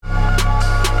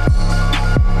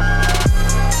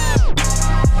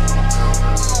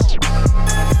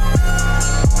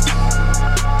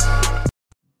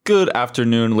Good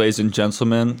afternoon, ladies and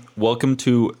gentlemen. Welcome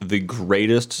to the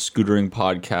greatest scootering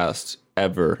podcast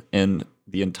ever in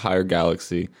the entire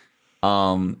galaxy.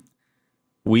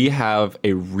 We have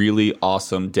a really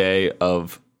awesome day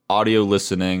of audio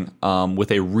listening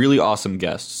with a really awesome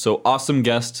guest. So, awesome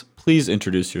guest, please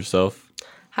introduce yourself.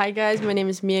 Hi, guys. My name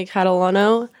is Mia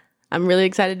Catalano. I'm really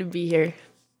excited to be here.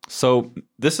 So,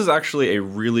 this is actually a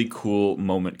really cool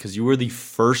moment because you were the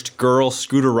first girl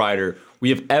scooter rider we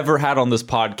have ever had on this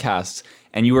podcast.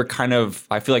 And you were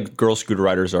I feel like girl scooter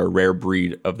riders are a rare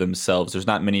breed of themselves. There's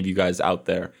not many of you guys out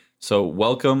there. So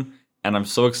welcome. And I'm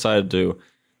so excited to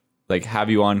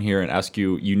have you on here and ask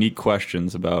you unique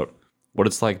questions about what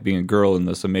it's like being a girl in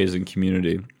this amazing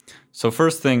community. So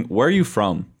first thing, where are you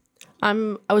from? I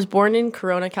was born in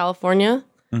Corona, California,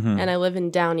 and I live in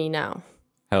Downey now.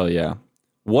 Hell yeah.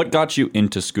 What got you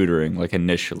into scootering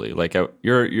initially?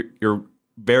 You're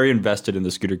very invested in the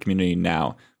scooter community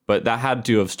now, but that had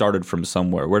to have started from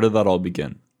somewhere. Where did that all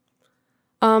begin?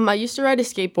 I used to ride a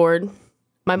skateboard.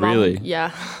 My mom, really?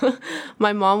 Yeah.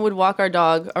 My mom would walk our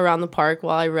dog around the park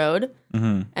while I rode.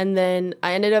 And then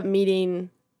I ended up meeting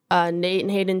Nate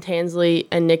and Hayden Tansley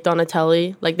and Nick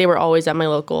Donatelli. They were always at my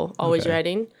local, always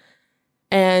riding.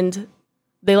 And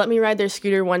they let me ride their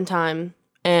scooter one time,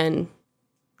 and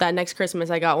that next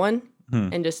Christmas I got one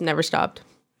and just never stopped.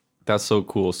 That's so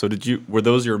cool. So were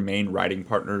those your main riding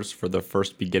partners for the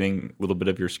first beginning little bit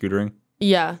of your scootering?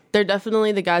 Yeah, they're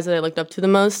definitely the guys that I looked up to the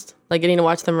most. Getting to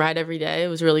watch them ride every day, it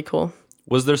was really cool.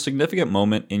 Was there a significant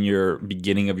moment in your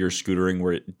beginning of your scootering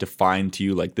where it defined to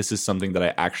you, this is something that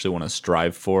I actually want to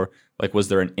strive for? Was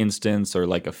there an instance or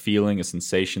a feeling, a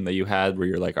sensation that you had where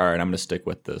you're all right, I'm going to stick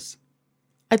with this?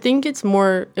 I think it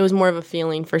was more of a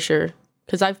feeling for sure.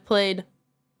 Because I've played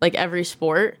every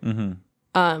sport.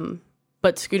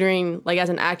 But scootering, as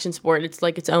an action sport, it's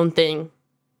its own thing.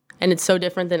 And it's so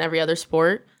different than every other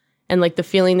sport. And the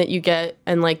feeling that you get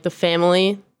and the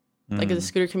family, as a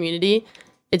scooter community,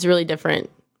 it's really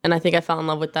different. And I think I fell in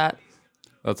love with that.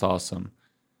 That's awesome.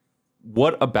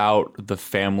 What about the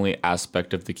family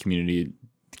aspect of the community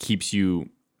keeps you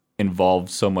involved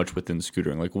so much within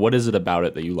scootering? What is it about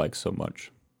it that you like so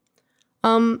much?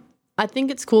 I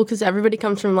think it's cool because everybody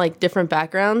comes from different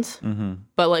backgrounds,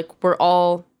 but we're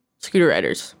all scooter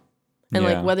riders.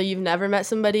 And whether you've never met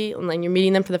somebody and you're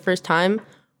meeting them for the first time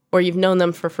or you've known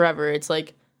them for forever, it's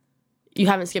you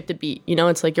haven't skipped a beat,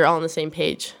 it's you're all on the same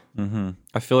page.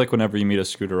 I feel whenever you meet a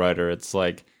scooter rider, it's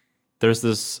there's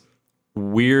this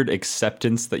weird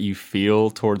acceptance that you feel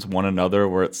towards one another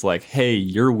where it's hey,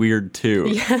 you're weird too.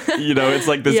 Yeah. It's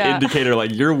this indicator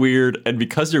you're weird, and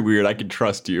because you're weird, I can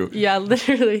trust you. Yeah,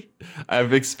 literally.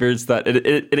 I've experienced that.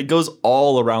 It goes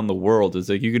all around the world. It's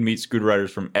you can meet scooter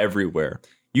riders from everywhere.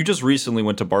 You just recently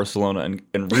went to Barcelona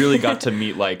and really got to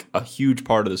meet a huge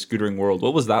part of the scootering world.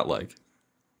 What was that like?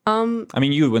 I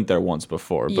mean, you went there once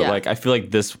before, but I feel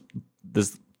this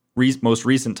most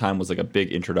recent time was a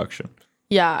big introduction.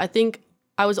 Yeah, I think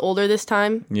I was older this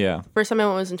time. Yeah. First time I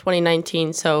went was in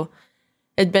 2019, so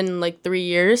it'd been 3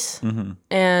 years.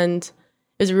 And it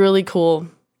was really cool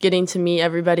getting to meet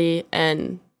everybody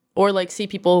or see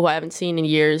people who I haven't seen in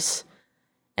years.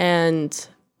 And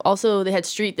also they had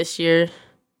street this year.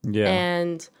 Yeah.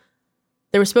 And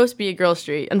there was supposed to be a girl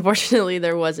street. Unfortunately,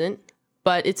 there wasn't.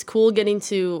 But it's cool getting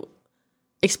to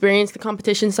experience the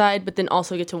competition side, but then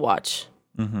also get to watch.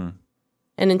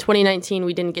 And in 2019,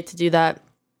 we didn't get to do that.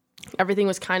 Everything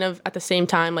was kind of at the same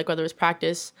time, whether it was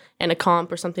practice and a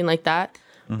comp or something like that.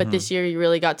 But this year, you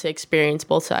really got to experience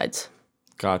both sides.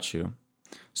 Got you.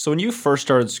 So when you first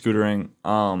started scootering,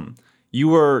 you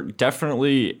were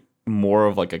definitely more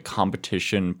of a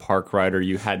competition park rider.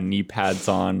 You had knee pads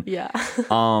on. Yeah.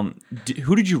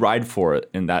 Who did you ride for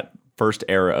in that first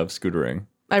era of scootering?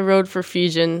 I rode for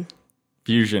Fusion.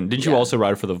 Fusion. Did you also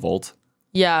ride for the Volt?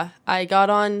 Yeah, I got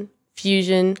on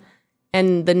Fusion,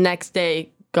 and the next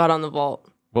day got on the Volt.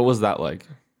 What was that like?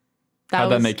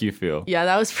 How'd that make you feel? Yeah,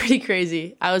 that was pretty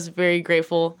crazy. I was very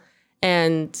grateful,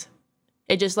 and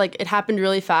it just it happened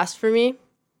really fast for me,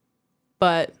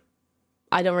 but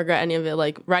I don't regret any of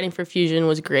it. Riding for Fusion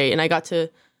was great, and I got to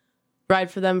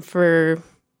ride for them for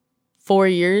 4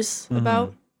 years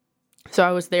about. So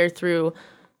I was there through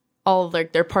all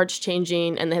of their parts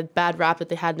changing, and they had bad rap that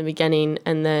they had in the beginning,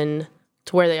 and then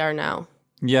to where they are now.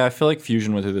 Yeah, I feel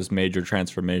Fusion went through this major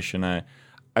transformation.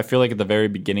 I feel at the very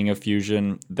beginning of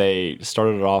Fusion, they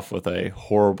started it off with a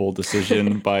horrible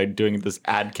decision by doing this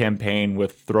ad campaign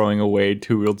with throwing away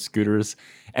two-wheeled scooters.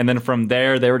 And then from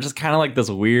there, they were just kind of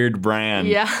this weird brand.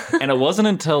 Yeah. And it wasn't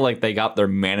until they got their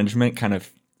management kind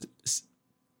of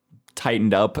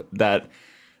tightened up that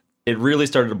it really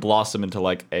started to blossom into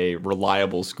like a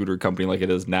reliable scooter company like it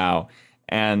is now.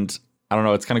 And I don't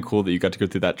know, it's kind of cool that you got to go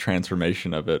through that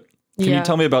transformation of it. Can you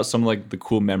tell me about some like the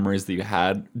cool memories that you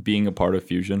had being a part of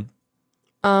Fusion?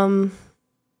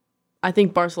 I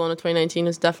think Barcelona 2019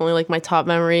 is definitely like my top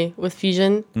memory with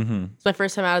Fusion. Mm-hmm. It's my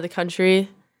first time out of the country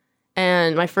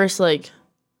and my first like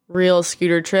real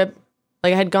scooter trip.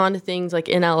 Like I had gone to things like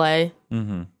in LA,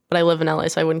 but I live in LA,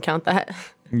 so I wouldn't count that.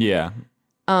 Yeah.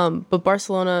 But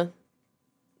Barcelona,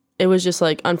 it was just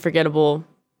like unforgettable.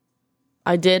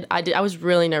 I was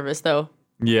really nervous though.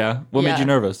 Yeah. What made you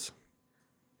nervous?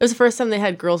 It was the first time they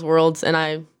had Girls Worlds and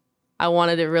I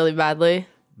wanted it really badly.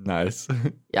 Nice.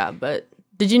 Yeah, but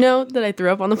did you know that I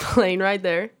threw up on the plane right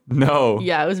there? No.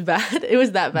 Yeah, it was bad. It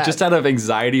was that bad. Just out of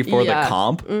anxiety for the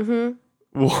comp? Mm-hmm.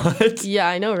 What? Yeah,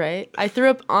 I know, right? I threw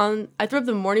up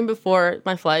the morning before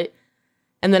my flight,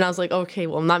 and then I was like, okay,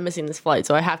 well, I'm not missing this flight,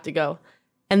 so I have to go.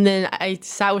 And then I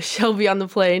sat with Shelby on the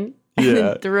plane and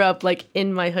then threw up like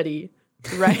in my hoodie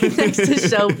right next to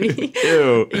Shelby.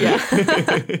 Ew. Yeah.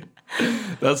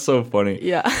 That's so funny.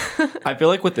 Yeah. I feel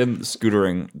like within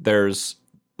scootering, there's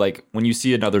like when you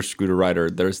see another scooter rider,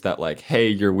 there's that like, hey,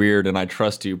 you're weird and I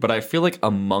trust you. But I feel like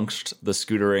amongst the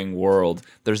scootering world,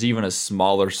 there's even a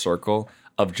smaller circle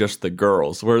of just the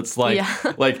girls where it's like,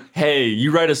 like, hey,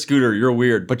 you ride a scooter, you're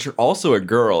weird, but you're also a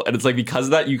girl. And it's like, because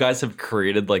of that, you guys have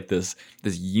created like this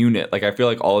unit. Like, I feel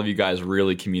like all of you guys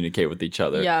really communicate with each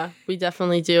other. Yeah, we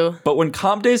definitely do. But when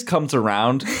Comp Days comes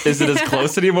around, is it as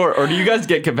close anymore? Or do you guys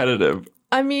get competitive?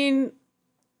 I mean,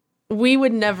 we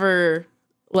would never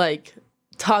like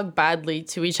talk badly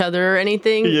to each other or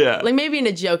anything. Yeah. Like maybe in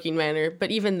a joking manner, but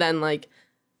even then, like,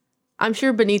 I'm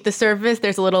sure beneath the surface,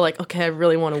 there's a little like, okay, I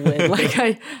really want to win.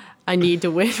 Like, I need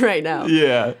to win right now.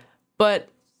 Yeah. But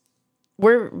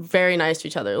we're very nice to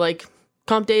each other. Like,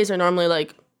 comp days are normally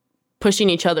like pushing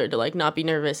each other to like not be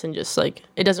nervous and just like,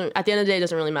 it doesn't, at the end of the day, it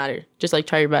doesn't really matter. Just like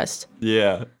try your best.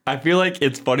 Yeah. I feel like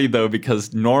it's funny though,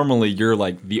 because normally you're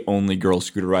like the only girl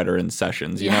scooter rider in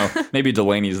sessions, you know? Maybe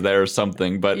Delaney's there or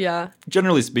something, but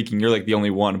generally speaking, you're like the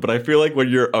only one. But I feel like when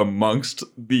you're amongst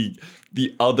the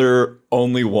other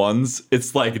only ones,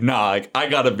 it's like, nah, like, I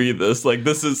gotta be this. Like,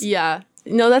 this is... Yeah.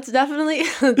 No, that's definitely,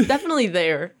 definitely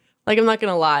there. Like, I'm not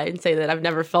gonna lie and say that I've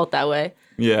never felt that way.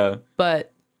 Yeah. But...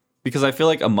 Because I feel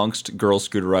like amongst girl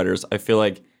scooter riders, I feel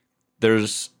like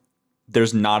there's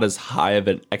not as high of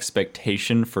an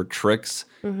expectation for tricks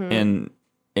in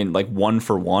like one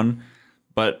for one.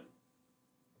 But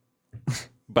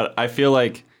I feel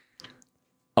like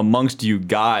amongst you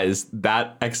guys,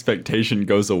 that expectation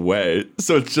goes away.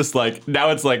 So it's just like,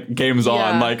 now it's like game's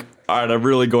on. Like, all right, I'm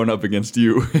really going up against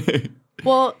you.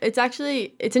 Well, it's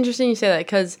interesting you say that,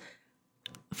 because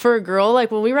for a girl,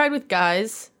 like when we ride with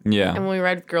guys and when we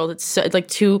ride with girls, it's like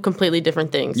two completely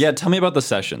different things. Yeah, tell me about the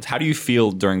sessions. How do you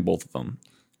feel during both of them?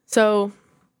 So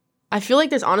I feel like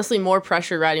there's honestly more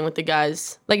pressure riding with the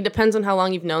guys. Like, it depends on how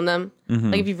long you've known them.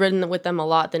 Like, if you've ridden with them a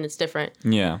lot, then it's different.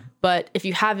 Yeah. But if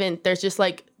you haven't, there's just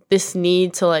like this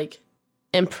need to like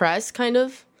impress, kind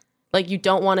of. Like, you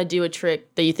don't want to do a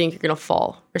trick that you think you're going to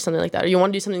fall or something like that. Or you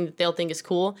want to do something that they'll think is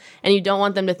cool. And you don't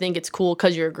want them to think it's cool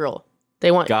because you're a girl.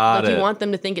 You want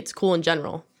them to think it's cool in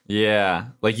general. Yeah.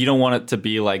 Like, you don't want it to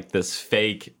be like this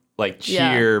fake like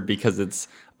cheer because it's,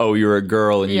 oh, you're a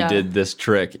girl and you did this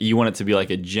trick. You want it to be like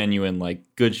a genuine, like,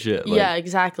 good shit. Like, yeah,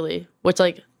 exactly. Which,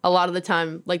 like, a lot of the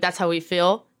time, like, that's how we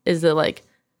feel, is that, like,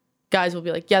 guys will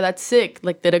be like, yeah, that's sick,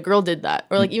 like, that a girl did that.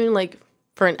 Or, like, even, like,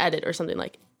 for an edit or something,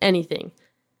 like, anything.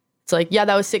 It's like, yeah,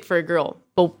 that was sick for a girl.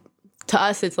 But to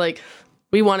us, it's like,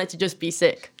 we want it to just be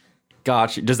sick.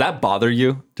 Gotcha. Does that bother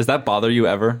you? Does that bother you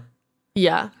ever?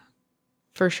 Yeah,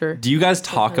 for sure. Do you guys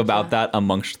talk about that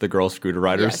amongst the girl scooter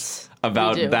riders? Yes,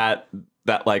 about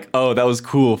that like, oh, that was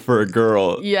cool for a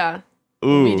girl. Yeah.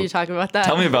 Ooh. We do talk about that.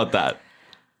 Tell me about that.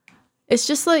 It's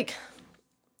just like,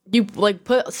 you like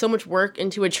put so much work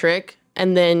into a trick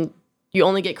and then you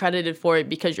only get credited for it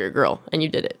because you're a girl and you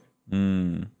did it.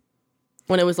 When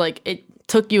it was like, it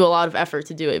took you a lot of effort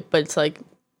to do it, but it's like,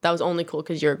 that was only cool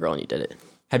because you're a girl and you did it.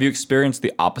 Have you experienced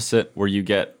the opposite, where you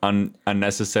get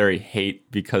unnecessary hate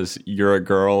because you're a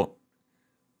girl,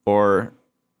 or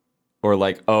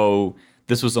like, oh,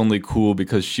 this was only cool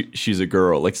because she's a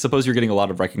girl? Like, suppose you're getting a lot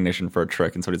of recognition for a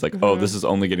trick and somebody's like, oh, this is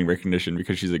only getting recognition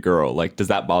because she's a girl. Like, does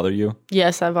that bother you?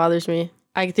 Yes, that bothers me.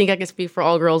 I think I can speak for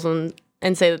all girls and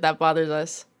say that bothers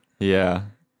us. Yeah.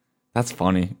 That's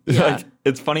funny. Yeah. Like,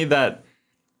 it's funny that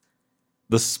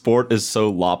the sport is so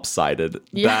lopsided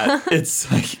that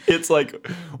it's like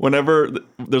whenever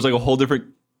there's like a whole different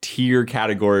tier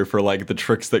category for like the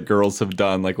tricks that girls have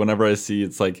done. Like, whenever I see,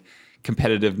 it's like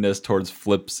competitiveness towards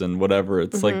flips and whatever.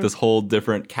 It's like this whole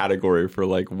different category for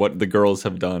like what the girls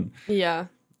have done. Yeah.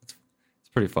 It's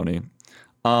pretty funny.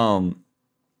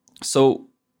 So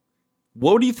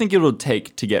what do you think it will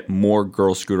take to get more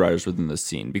girl scooter riders within the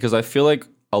scene? Because I feel like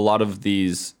a lot of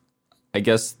these, I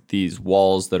guess, these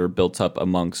walls that are built up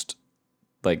amongst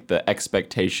like the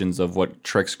expectations of what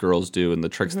tricks girls do and the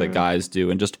tricks that guys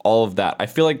do and just all of that. I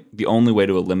feel like the only way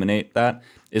to eliminate that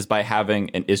is by having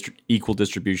an equal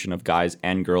distribution of guys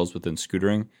and girls within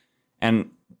scootering.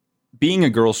 And being a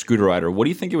girl scooter rider, what do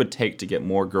you think it would take to get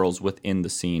more girls within the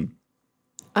scene?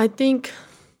 I think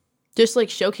just like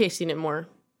showcasing it more.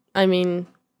 I mean,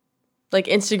 like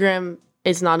Instagram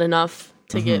is not enough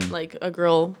to get like a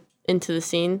girl into the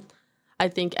scene. I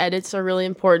think edits are really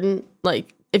important.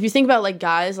 Like if you think about like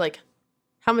guys, like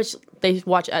how much they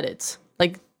watch edits,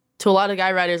 like to a lot of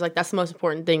guy riders, like that's the most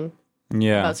important thing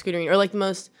about scootering, or like the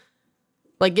most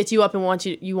like gets you up and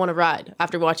you want to ride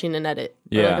after watching an edit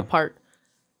or like a part.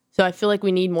 So I feel like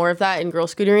we need more of that in girl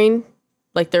scootering.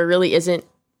 Like there really isn't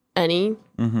any.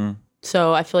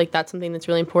 So I feel like that's something that's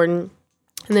really important.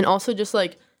 And then also just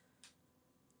like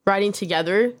riding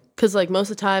together, because like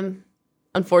most of the time,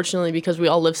 unfortunately, because we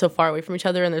all live so far away from each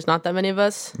other and there's not that many of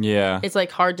us, it's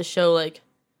like hard to show like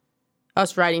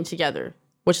us riding together,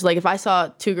 which is like if I saw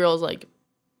two girls like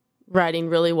riding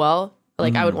really well,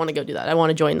 like I would want to go do that. I want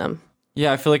to join them.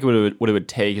 Yeah, I feel like what it would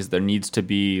take is there needs to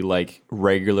be like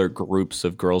regular groups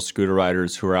of girl scooter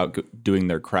riders who are out doing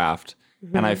their craft.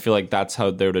 And I feel like that's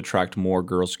how they would attract more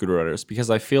girl scooter riders,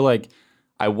 because I feel like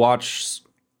I watch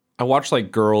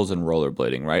like girls in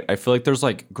rollerblading, right? I feel like there's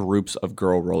like groups of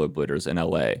girl rollerbladers in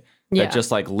LA that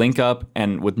just like link up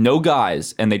and with no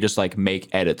guys, and they just like make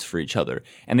edits for each other.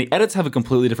 And the edits have a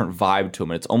completely different vibe to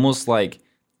them. And it's almost like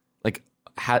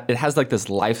it has like this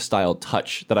lifestyle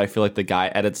touch that I feel like the guy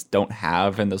edits don't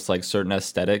have, and this like certain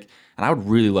aesthetic. And I would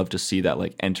really love to see that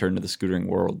like enter into the scootering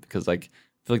world, because like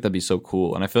I feel like that'd be so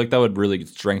cool. And I feel like that would really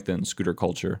strengthen scooter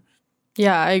culture.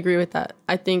 Yeah, I agree with that.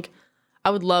 I think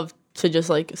I would love to just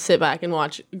like sit back and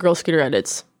watch girl scooter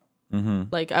edits.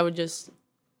 Like I would just,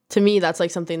 to me, that's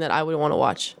like something that I would want to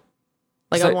watch.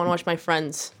 Like I would want to watch my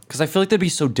friends. Because I feel like that'd be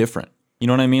so different. You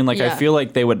know what I mean? Like I feel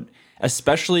like they would,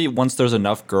 especially once there's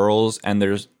enough girls and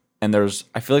there's,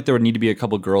 I feel like there would need to be a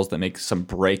couple girls that make some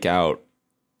breakout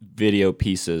video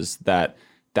pieces that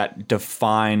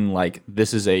define like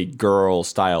this is a girl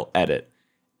style edit.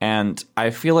 And I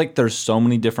feel like there's so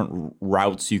many different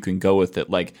routes you can go with it.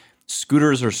 Like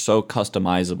scooters are so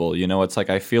customizable, you know? It's like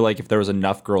I feel like if there was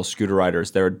enough girl scooter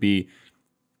riders, there would be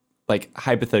like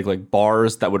hypothetically like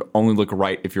bars that would only look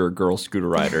right if you're a girl scooter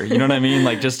rider. You know what I mean?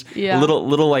 Like just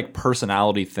little like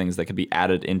personality things that could be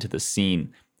added into the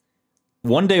scene.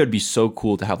 One day it would be so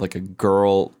cool to have like a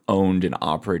girl owned and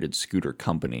operated scooter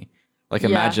company. Like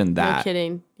imagine that. No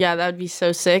kidding. Yeah, that would be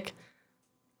so sick.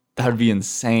 That would be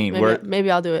insane.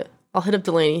 Maybe I'll do it. I'll hit up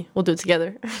Delaney. We'll do it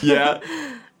together. Yeah.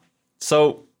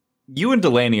 So you and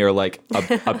Delaney are like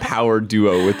a power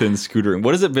duo within scootering.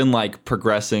 What has it been like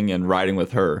progressing and riding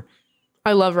with her?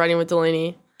 I love riding with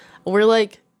Delaney. We're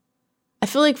like, I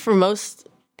feel like for most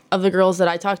of the girls that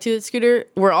I talk to at scooter,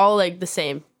 we're all like the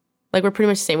same. Like we're pretty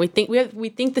much the same. We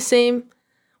think the same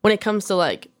when it comes to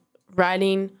like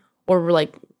riding, or we're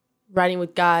like riding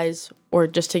with guys or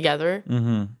just together.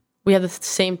 We have the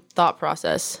same thought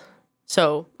process.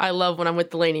 So I love when I'm with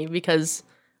Delaney, because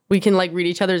we can like read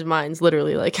each other's minds,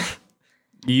 literally. Like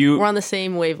we're on the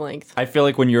same wavelength. I feel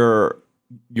like when you're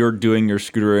doing your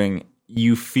scootering,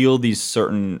 you feel these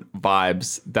certain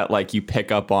vibes that like you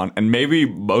pick up on, and maybe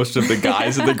most of the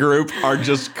guys in the group are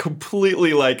just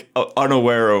completely like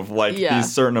unaware of like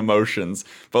these certain emotions.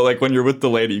 But like when you're with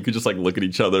Delaney, you could just like look at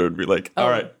each other and be like, all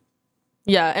right.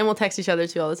 Yeah, and we'll text each other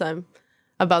too all the time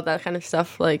about that kind of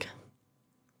stuff, like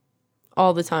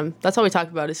all the time. That's all we talk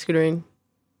about is scootering.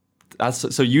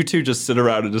 So you two just sit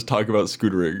around and just talk about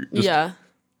scootering.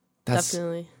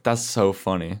 Definitely. That's so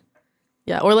funny.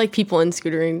 Yeah, or like people in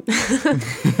scootering.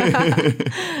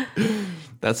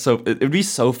 It'd be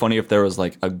so funny if there was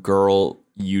like a girl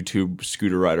YouTube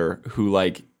scooter rider who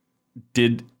like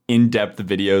did in-depth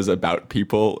videos about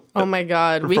people. Oh my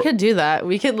God, we could do that.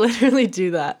 We could literally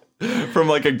do that. From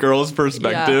like a girl's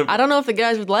perspective. Yeah. I don't know if the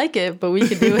guys would like it, but we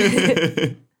could do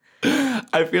it.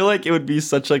 I feel like it would be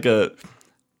such like an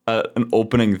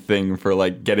opening thing for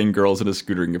like getting girls into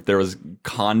scootering if there was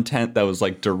content that was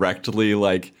like directly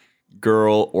like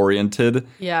girl oriented,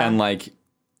 and like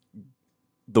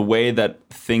the way that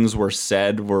things were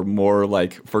said were more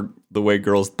like for the way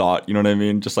girls thought, you know what I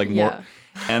mean? Just like more.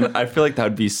 And I feel like that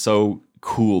would be so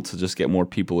cool to just get more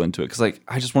people into it, because like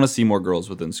I just want to see more girls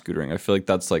within scootering. I feel like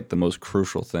that's like the most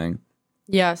crucial thing.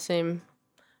 Yeah, same.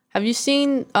 Have you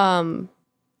seen the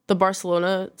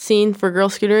Barcelona scene for girl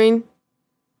scootering?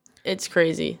 It's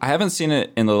crazy. I haven't seen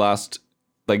it in the last,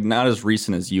 like, not as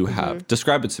recent as you have.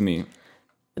 Describe it to me.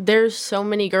 There's so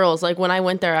many girls. Like, when I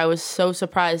went there, I was so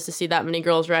surprised to see that many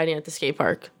girls riding at the skate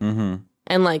park. Mm-hmm.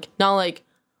 And, like, not, like,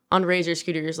 on razor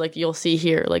scooters like you'll see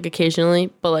here, like,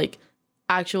 occasionally, but, like,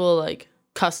 actual, like,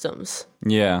 customs.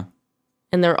 Yeah.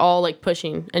 And they're all, like,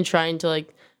 pushing and trying to,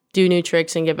 like, do new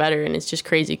tricks and get better. And it's just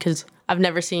crazy because I've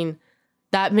never seen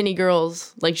that many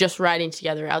girls, like, just riding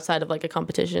together outside of, like, a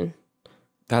competition.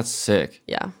 That's sick.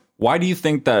 Yeah. Why do you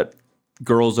think that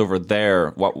girls over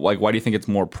there, why do you think it's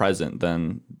more present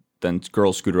than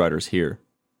girl scooter riders here?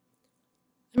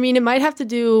 I mean, it might have to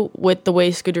do with the way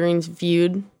scootering's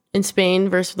viewed in Spain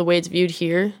versus the way it's viewed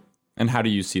here. And how do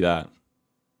you see that?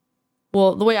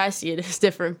 Well, the way I see it is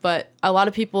different, but a lot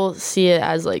of people see it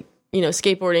as, like, you know,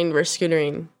 skateboarding versus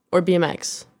scootering or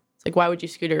BMX. It's like, why would you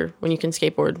scooter when you can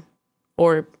skateboard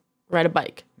or ride a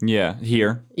bike? Yeah,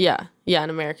 here. Yeah, in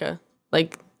America.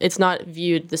 Like, it's not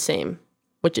viewed the same,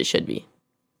 which it should be.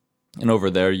 And over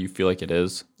there, you feel like it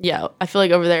is? Yeah, I feel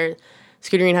like over there,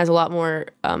 scootering has a lot more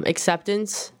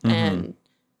acceptance. And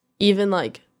even,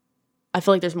 like, I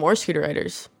feel like there's more scooter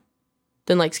riders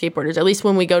than, like, skateboarders. At least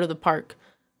when we go to the park,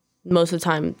 most of the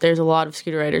time, there's a lot of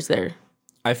scooter riders there.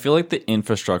 I feel like the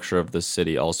infrastructure of the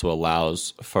city also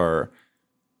allows for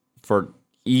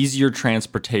easier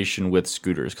transportation with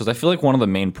scooters. Because I feel like one of the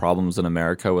main problems in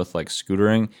America with, like,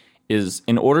 scootering is,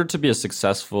 in order to be a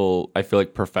successful, I feel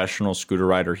like, professional scooter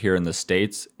rider here in the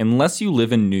States, unless you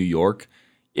live in New York,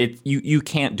 you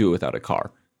can't do it without a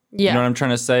car. Yeah. You know what I'm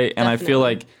trying to say? And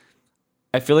Definitely.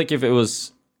 I feel like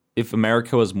if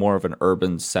America was more of an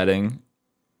urban setting,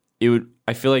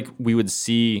 I feel like we would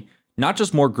see not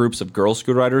just more groups of girl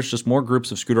scooter riders, just more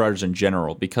groups of scooter riders in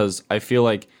general, because I feel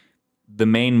like the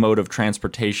main mode of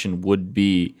transportation would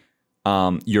be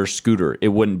your scooter. It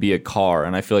wouldn't be a car.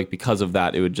 And I feel like because of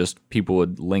that, people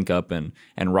would link up and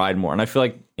ride more. And I feel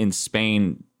like in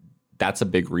Spain, that's a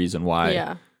big reason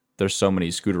why there's so many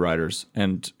scooter riders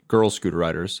and girl scooter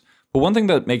riders. But one thing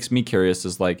that makes me curious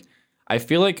is, like, I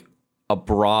feel like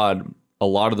abroad, a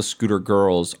lot of the scooter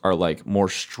girls are, like, more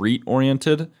street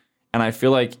oriented. And I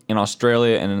feel like in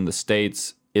Australia and in the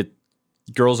States,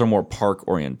 girls are more park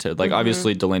oriented. Like,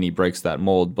 obviously Delaney breaks that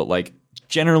mold, but, like,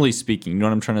 generally speaking, you know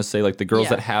what I'm trying to say? Like, the girls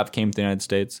that came to the United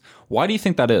States, why do you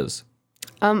think that is?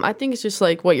 I think it's just,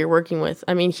 like, what you're working with.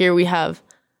 I mean, here we have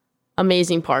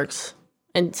amazing parks,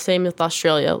 and same with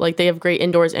Australia. Like, they have great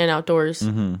indoors and outdoors.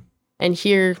 And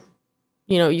here,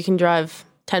 you know, you can drive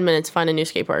 10 minutes, find a new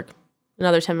skate park.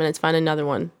 Another 10 minutes, find another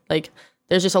one. Like,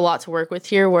 there's just a lot to work with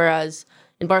here, whereas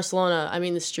in Barcelona, I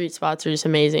mean, the street spots are just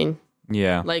amazing.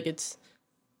 Yeah. Like, it's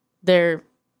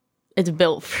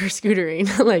built for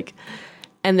scootering. Like,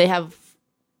 and they have,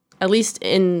 at least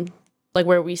in, like,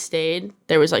 where we stayed,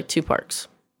 there was, like, 2 parks.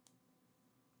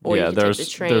 Or you could take the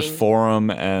train. There's Forum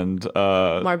and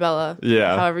Marbella.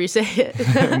 Yeah. However you say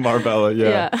it. Marbella,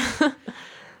 yeah.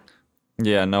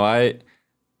 Yeah, no, I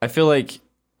feel like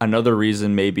another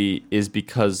reason maybe is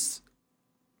because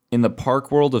in the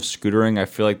park world of scootering, I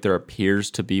feel like there appears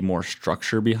to be more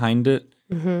structure behind it.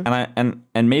 And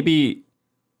maybe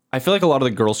I feel like a lot of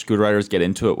the girl scooter riders get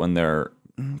into it when they're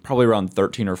probably around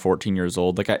 13 or 14 years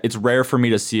old. Like, it's rare for me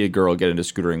to see a girl get into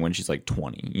scootering when she's, like,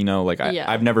 20, you know? Like,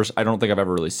 I don't think I've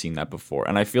ever really seen that before.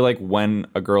 And I feel like when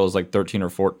a girl is, like, 13 or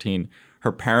 14,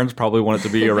 her parents probably want it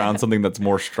to be around something that's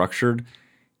more structured.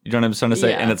 You know what I'm trying to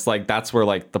say? And it's, like, that's where,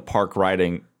 like, the park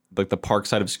riding, like, the park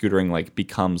side of scootering, like,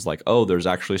 becomes, like, oh, there's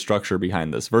actually structure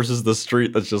behind this versus the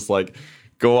street that's just, like,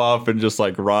 go off and just,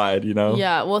 like, ride, you know?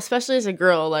 Yeah, well, especially as a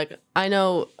girl, like, I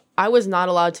know I was not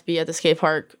allowed to be at the skate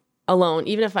park alone,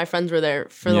 even if my friends were there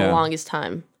for the longest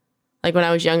time. Like, when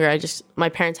I was younger, my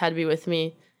parents had to be with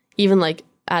me, even, like,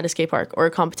 at a skate park or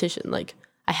a competition. Like,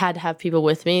 I had to have people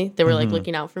with me. They were, like,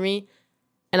 looking out for me.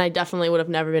 And I definitely would have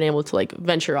never been able to, like,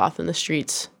 venture off in the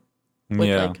streets with,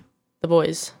 like, the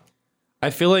boys. I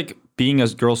feel like being a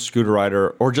girl scooter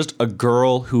rider, or just a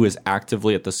girl who is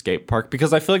actively at the skate park,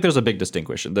 because I feel like there's a big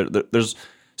distinction. There's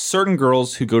certain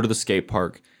girls who go to the skate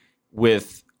park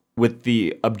with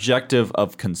the objective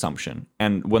of consumption.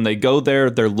 And when they go there,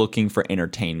 they're looking for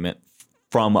entertainment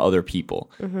from other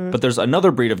people. But there's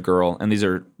another breed of girl, and these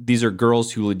are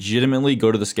girls who legitimately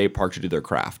go to the skate park to do their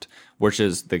craft, which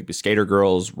is the skater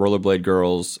girls, rollerblade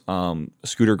girls,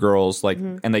 scooter girls, like,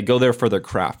 and they go there for their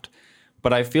craft.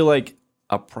 But I feel like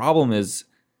a problem is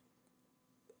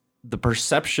the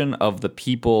perception of the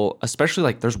people, especially,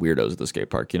 like, there's weirdos at the skate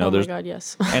park, you know? Oh my God,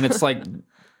 yes. And it's like,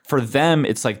 for them,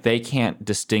 it's like they can't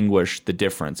distinguish the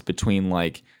difference between,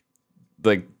 like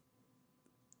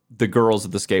the girls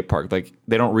at the skate park. Like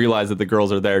they don't realize that the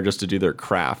girls are there just to do their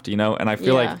craft, you know? And I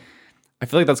feel like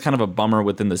that's kind of a bummer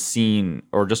within the scene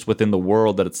or just within the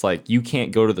world, that it's like you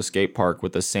can't go to the skate park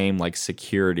with the same like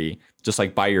security just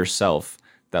like by yourself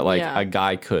that like a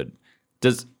guy could.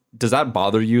 Does that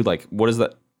bother you? Like what is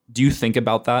that? Do you think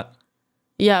about that?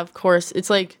 Yeah, of course. It's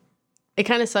like it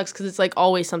kind of sucks because it's like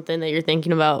always something that you're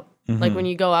thinking about. Mm-hmm. Like when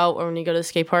you go out or when you go to the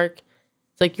skate park,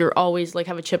 it's like you're always like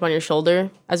have a chip on your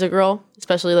shoulder as a girl,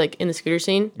 especially like in the scooter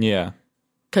scene. Yeah.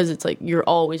 Because it's like you're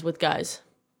always with guys.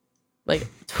 Like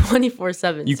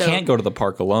 24/7. You can't go to the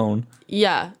park alone.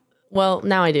 Yeah. Well,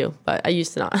 now I do, but I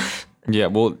used to not. Yeah.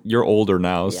 Well, you're older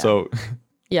now, so.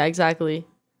 Yeah, exactly.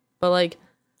 But like,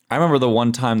 I remember the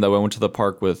one time that I went to the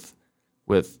park with,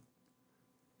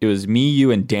 it was me,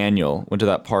 you, and Daniel went to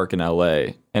that park in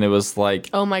LA, and it was like,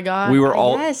 oh my god, we were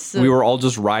all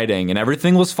just riding, and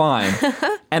everything was fine.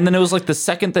 And then it was like the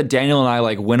second that Daniel and I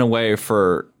like went away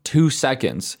for 2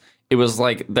 seconds. It was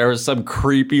like there was some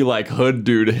creepy like hood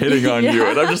dude hitting on you,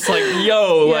 and I'm just like,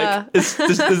 yo, like, does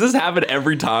this happen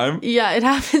every time? Yeah, it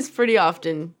happens pretty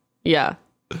often. Yeah,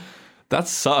 that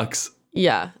sucks.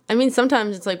 Yeah, I mean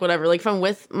sometimes it's like whatever. Like if I'm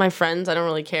with my friends, I don't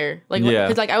really care. Like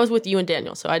because like I was with you and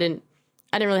Daniel, so I didn't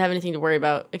really have anything to worry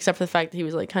about except for the fact that he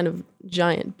was like kind of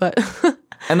giant. But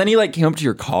and then he like came up to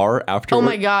your car after. Oh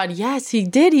my god, yes, he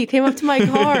did. He came up to my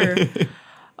car.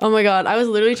 Oh my god, I was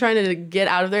literally trying to get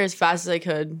out of there as fast as I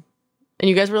could. And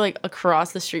you guys were like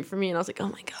across the street from me, and I was like, "Oh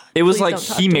my god!" It was like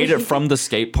he made it from the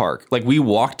skate park. Like we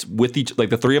walked with like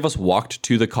the three of us walked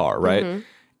to the car, right? Mm-hmm.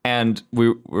 And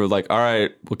we were like, "All right,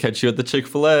 we'll catch you at the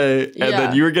Chick-fil-A." And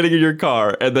then you were getting in your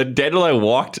car, and then Daniel and I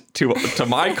walked to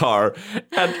my car,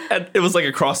 and it was like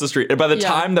across the street. And by the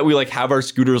time that we like have our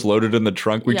scooters loaded in the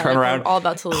trunk, we turn around, all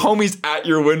about to leave. Homie's at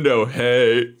your window.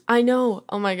 Hey, I know.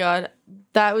 Oh my god,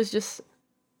 that was just,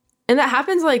 and that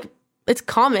happens. Like it's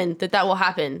common that will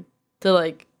happen. To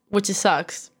like, which just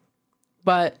sucks,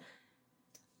 but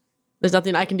there's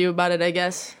nothing I can do about it, I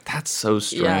guess. That's so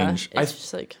strange. Yeah, it's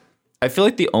just like, I feel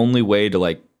like the only way to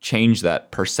like change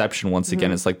that perception once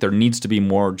again is like there needs to be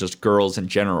more just girls in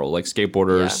general, like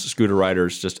skateboarders, scooter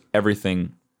riders, just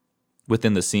everything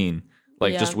within the scene,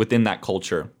 like just within that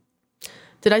culture.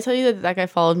 Did I tell you that guy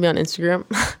followed me on Instagram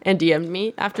and DM'd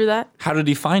me after that? How did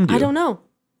he find you? I don't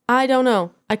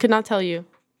know. I could not tell you.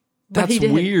 That's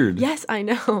weird. Yes, I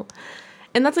know.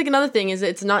 And that's like another thing is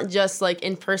it's not just like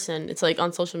in person. It's like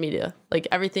on social media. Like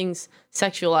everything's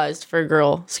sexualized for a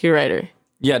girl scooter rider.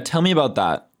 Yeah, tell me about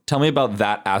that. Tell me about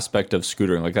that aspect of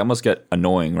scootering. Like that must get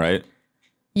annoying, right?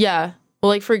 Yeah. Well,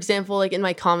 like for example, like in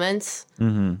my comments,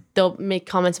 they'll make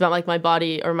comments about like my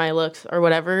body or my looks or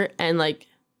whatever, and like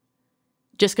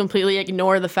just completely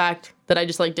ignore the fact that I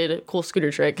just like did a cool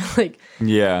scooter trick. Like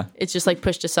it's just like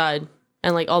pushed aside,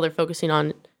 and like all they're focusing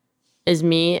on is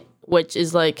me, which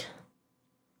is like,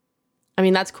 I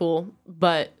mean, that's cool,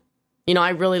 but you know, I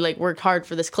really like worked hard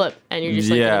for this clip, and you're just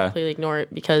like gonna completely ignore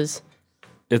it because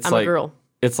I'm a girl.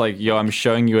 It's like, yo, I'm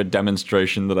showing you a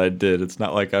demonstration that I did. It's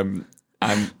not like I'm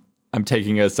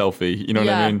taking a selfie. You know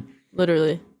what I mean?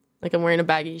 Literally, like I'm wearing a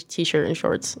baggy t-shirt and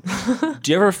shorts.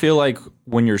 Do you ever feel like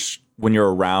when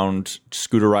you're around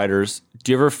scooter riders,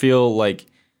 do you ever feel like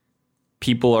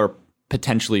people are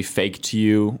potentially fake to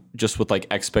you just with like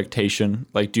expectation?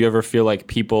 Like, do you ever feel like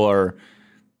people are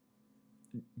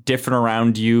different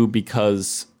around you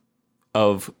because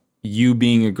of you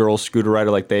being a girl scooter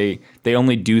rider? Like they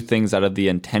only do things out of the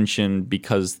intention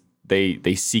because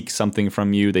they seek something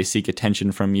from you. They seek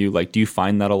attention from you. Like, do you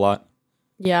find that a lot?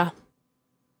 Yeah.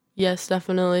 Yes,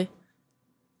 definitely.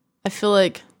 I feel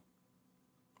like,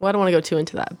 well, I don't want to go too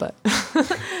into that, but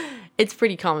it's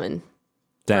pretty common.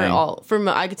 Dang.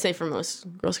 I could say for most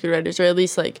girl scooter riders, or at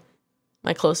least like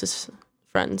my closest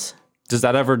friends. Does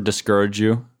that ever discourage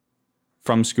you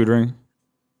from scootering?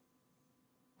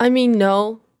 I mean,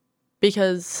 no,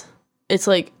 because it's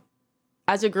like,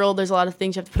 as a girl, there's a lot of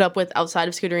things you have to put up with outside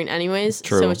of scootering anyways.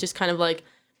 True. So it's just kind of like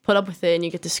put up with it and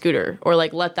you get to scooter, or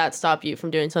like let that stop you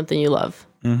from doing something you love.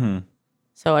 Mm-hmm.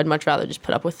 So I'd much rather just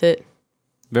put up with it.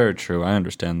 Very true. I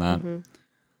understand that. Mm-hmm.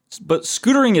 But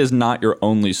scootering is not your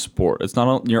only sport. It's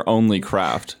not your only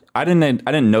craft. I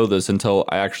didn't know this until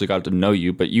I actually got to know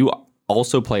you, but you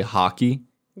also play hockey.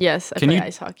 Yes, I play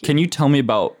ice hockey. Can you tell me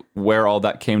about where all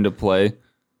that came to play?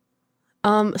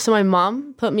 So my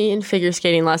mom put me in figure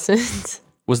skating lessons.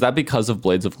 Was that because of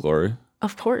Blades of Glory?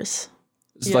 Of course.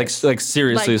 It's yes. like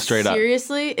seriously, like, straight up.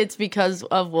 Seriously, it's because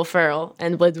of Will Ferrell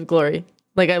and Blades of Glory.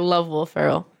 Like I love Will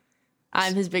Ferrell.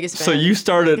 I'm his biggest fan. So you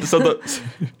started. So the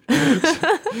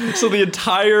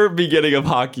entire beginning of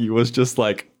hockey was just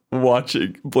like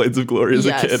watching Blades of Glory as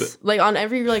a kid. Like on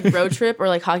every like road trip or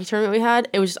like hockey tournament we had,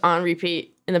 it was just on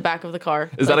repeat in the back of the car.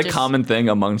 Is like, that a common thing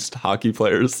amongst hockey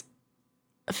players?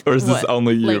 Or is this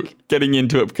only you getting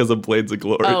into it because of Blades of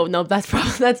Glory? Oh no, that's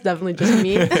definitely just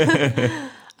me.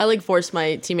 I like force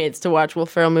my teammates to watch Will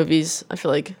Ferrell movies. I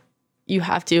feel like you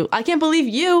have to. I can't believe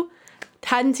you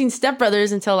hadn't seen Step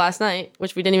Brothers until last night,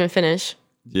 which we didn't even finish.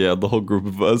 Yeah, the whole group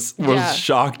of us was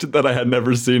shocked that I had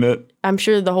never seen it. I'm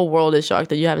sure the whole world is shocked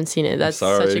that you haven't seen it. That's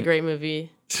such a great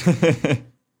movie. But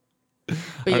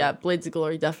yeah, Blades of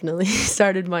Glory definitely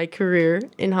started my career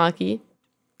in hockey.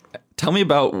 Tell me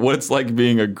about what it's like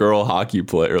being a girl hockey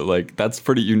player. Like, that's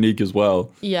pretty unique as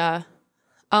well. Yeah.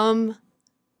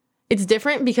 It's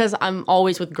different because I'm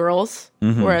always with girls,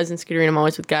 whereas in scootering, I'm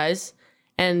always with guys.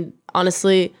 And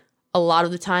honestly, a lot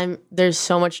of the time, there's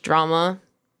so much drama,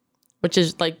 which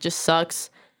is like just sucks.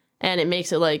 And it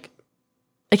makes it like,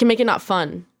 it can make it not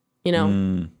fun, you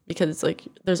know, because it's like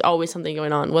there's always something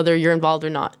going on, whether you're involved or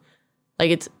not. Like,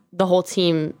 it's the whole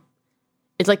team,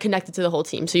 it's like connected to the whole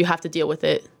team. So you have to deal with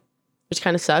it, which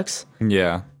kind of sucks.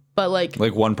 Yeah. But like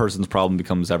one person's problem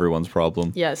becomes everyone's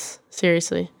problem. Yes,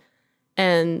 seriously.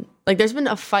 And like there's been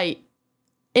a fight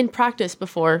in practice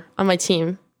before on my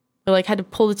team. We like had to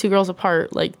pull the two girls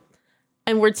apart, like,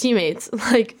 and we're teammates.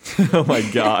 Like, oh my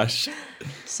gosh.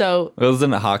 So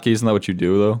isn't it hockey? Isn't that what you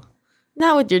do though?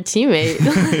 Not with your teammate.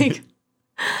 Like,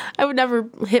 I would never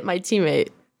hit my teammate.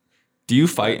 Do you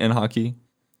fight in hockey?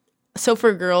 So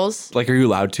for girls, like, are you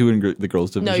allowed to in the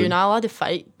girls' division? No, you're not allowed to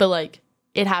fight, but like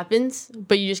it happens.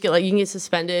 But you just get like you can get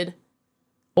suspended,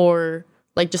 or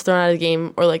like just thrown out of the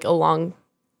game, or like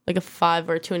like a 5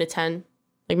 or 2 and a 10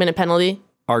 like minute penalty.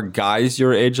 Are guys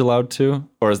your age allowed to,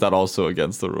 or is that also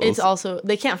against the rules? It's also,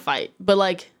 they can't fight, but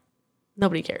like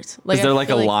nobody cares. Like, is there like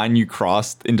a line you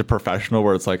crossed into professional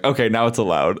where it's like, okay, now it's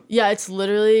allowed? Yeah, it's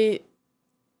literally.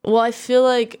 Well, I feel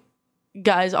like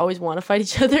guys always want to fight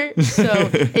each other, so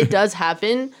it does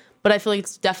happen. But I feel like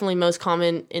it's definitely most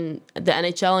common in the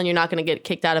NHL, and you're not going to get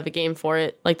kicked out of a game for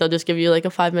it. Like, they'll just give you like a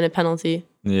 5-minute penalty.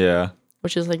 Yeah.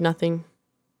 Which is like nothing.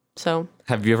 So.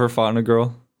 Have you ever fought a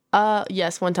girl?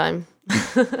 Yes, one time.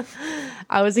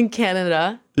 I was in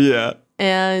Canada. Yeah.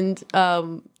 And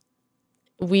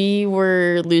we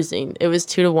were losing. It was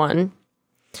 2-1.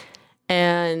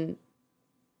 And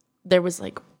there was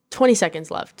like 20 seconds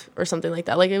left or something like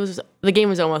that. Like, the game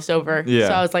was almost over. Yeah.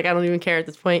 So I was like, I don't even care at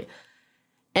this point.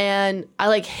 And I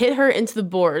like hit her into the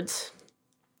boards,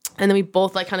 and then we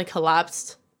both like kind of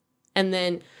collapsed. And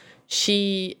then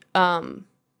she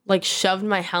like shoved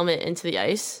my helmet into the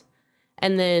ice.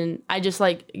 And then I just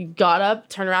like got up,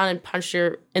 turned around, and punched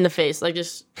her in the face. Like,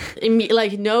 just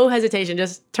like no hesitation,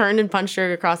 just turned and punched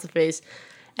her across the face.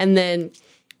 And then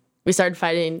we started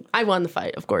fighting. I won the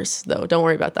fight, of course, though. Don't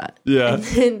worry about that. Yeah.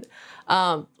 And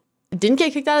then didn't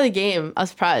get kicked out of the game. I was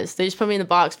surprised. They just put me in the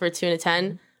box for a 2 and a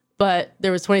 10, but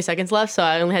there was 20 seconds left, so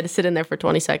I only had to sit in there for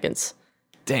 20 seconds.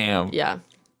 Damn. Yeah.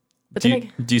 But do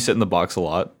you sit in the box a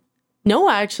lot? No,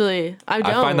 actually, I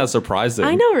don't. I find that surprising.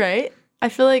 I know, right? I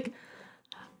feel like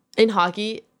in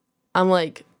hockey, I'm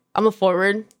a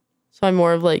forward, so I'm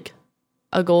more of like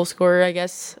a goal scorer, I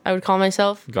guess I would call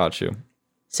myself. Got you.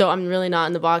 So I'm really not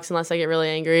in the box unless I get really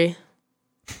angry.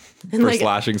 And for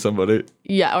slashing somebody.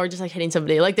 Yeah, or just like hitting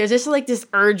somebody. Like, there's just like this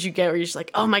urge you get where you're just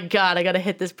like, oh my God, I gotta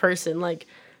hit this person. Like,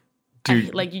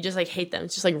 dude, like you just like hate them.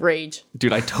 It's just like rage.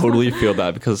 Dude, I totally feel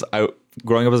that because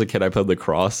growing up as a kid, I played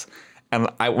lacrosse. And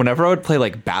whenever I would play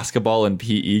like basketball and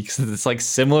PE, because it's like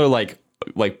similar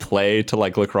like play to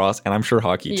like lacrosse, and I'm sure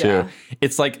hockey too.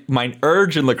 It's like my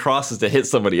urge in lacrosse is to hit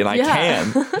somebody, and I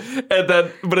can. And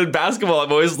then, but in basketball,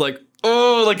 I'm always like,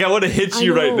 oh, like I want to hit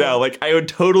you right now. Like, I would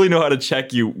totally know how to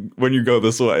check you when you go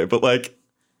this way, but like.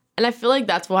 And I feel like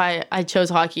that's why I chose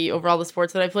hockey over all the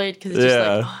sports that I played, because it's just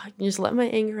like, oh, I can just let my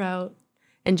anger out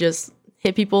and just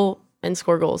hit people and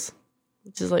score goals,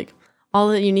 which is like all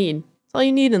that you need. It's all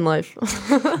you need in life.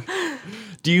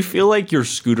 Do you feel like your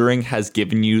scootering has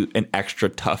given you an extra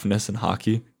toughness in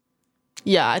hockey?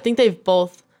 Yeah, I think they've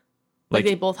both,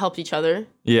 they both helped each other.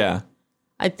 Yeah.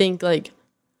 I think like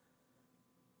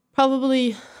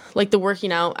probably like the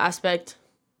working out aspect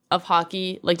of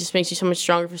hockey like just makes you so much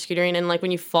stronger for scootering, and like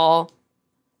when you fall,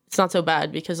 it's not so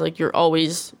bad because like you're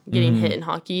always getting hit in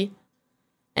hockey.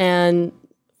 And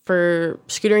for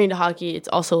scootering to hockey, it's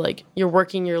also like you're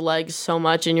working your legs so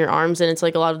much and your arms, and it's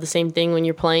like a lot of the same thing when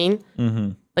you're playing.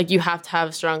 Like, you have to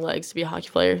have strong legs to be a hockey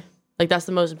player. Like, that's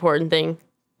the most important thing,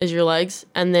 is your legs,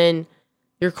 and then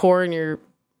your core and your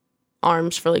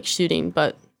arms for like shooting.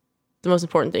 But the most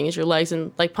important thing is your legs,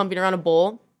 and like pumping around a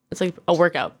bowl, it's like a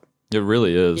workout. It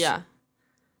really is. Yeah.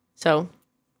 So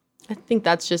I think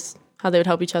that's just how they would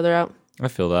help each other out. I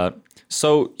feel that.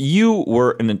 So you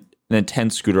were an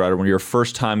intense scooter rider when you were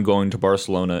first time going to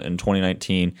Barcelona in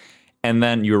 2019, and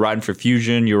then you were riding for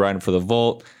Fusion, you were riding for the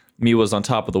Volt. Mia was on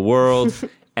top of the world,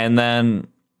 and then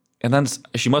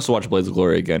she must have watched Blades of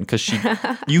Glory again because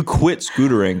you quit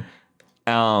scootering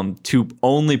to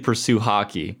only pursue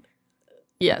hockey.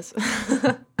 Yes.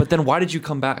 But then why did you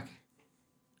come back?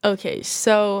 Okay,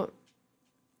 so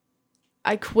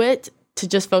I quit to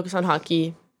just focus on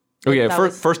hockey. Okay,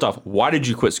 first off, why did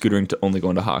you quit scootering to only go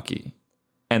into hockey?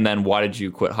 And then why did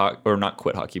you quit hockey, or not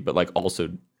quit hockey, but like also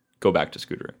go back to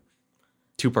scootering?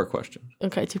 2-part question.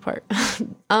 Okay, 2-part.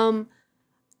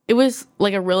 It was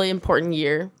like a really important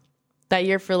year. That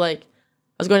year for like, I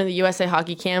was going to the USA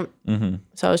hockey camp. Mm-hmm.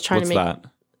 So I was trying What's to make that?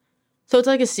 So it's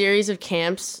like a series of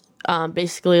camps,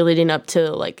 basically leading up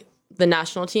to like the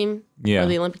national team or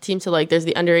the Olympic team. So like there's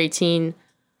the under 18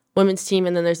 women's team,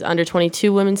 and then there's the under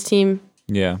 22 women's team.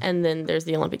 Yeah. And then there's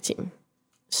the Olympic team.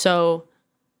 So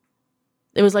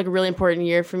it was like a really important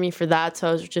year for me for that. So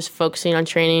I was just focusing on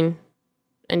training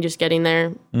and just getting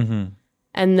there. Mm-hmm.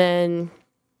 And then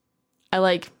I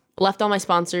like left all my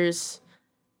sponsors,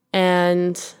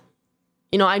 and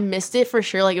you know, I missed it for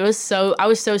sure. Like I was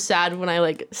so sad when I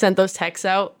like sent those texts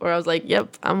out where I was like,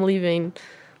 yep, I'm leaving.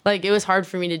 Like it was hard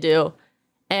for me to do.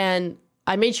 And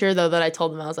I made sure though that I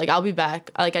told them, I was like, I'll be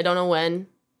back. Like I don't know when,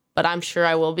 but I'm sure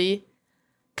I will be.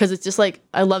 Cause it's just like,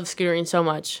 I love scootering so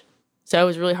much. So it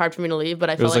was really hard for me to leave, but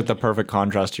I felt it was like the perfect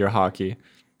contrast to your hockey.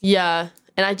 Yeah.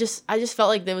 And I just felt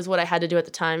like that was what I had to do at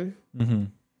the time. Mm-hmm.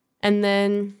 And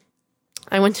then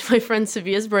I went to my friend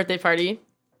Sevilla's birthday party,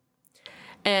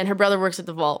 and her brother works at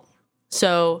the Vault.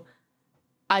 So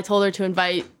I told her to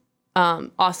invite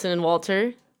Austin and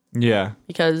Walter. Yeah.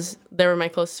 Because they were my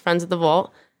closest friends at the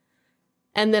Vault.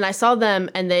 And then I saw them,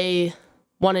 and they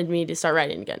wanted me to start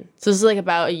riding again. So this is like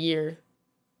about a year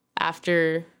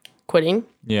after quitting.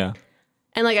 Yeah.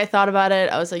 And like I thought about it.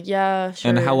 I was like, yeah, sure.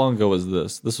 And how long ago was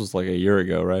this? This was like a year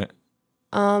ago, right?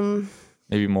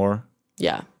 Maybe more?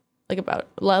 Yeah. Like about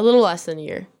a little less than a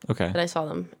year. Okay. That I saw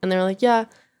them. And they were like, yeah,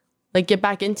 like get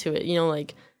back into it, you know,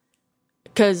 like,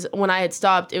 because when I had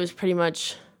stopped, it was pretty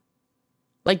much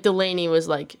like Delaney was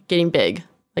like getting big.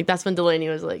 Like that's when Delaney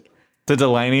was like, did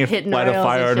Delaney light a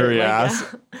fire under your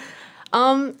ass?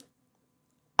 That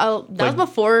was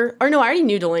before, or no, I already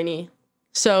knew Delaney.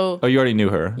 So. Oh, you already knew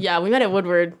her? Yeah, we met at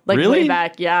Woodward, like really? way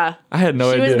back. Yeah. I had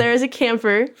no idea. She was there as a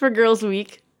camper for Girls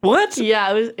Week. What?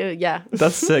 Yeah, yeah.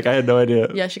 That's sick. I had no idea.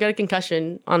 Yeah, she got a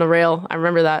concussion on a rail. I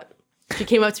remember that. She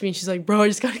came up to me and she's like, bro, I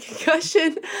just got a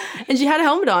concussion. And she had a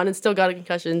helmet on and still got a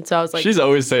concussion. So I was like. She's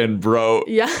always saying bro.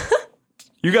 Yeah.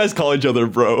 You guys call each other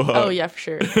bro, huh? Oh, yeah, for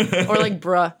sure. Or like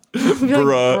bruh. Bruh.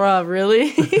 Like, bruh,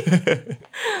 really?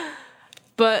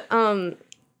 But,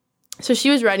 so she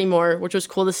was riding more, which was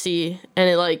cool to see. And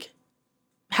it like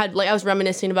had, like, I was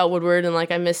reminiscing about Woodward and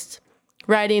like I missed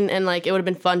riding, and like it would have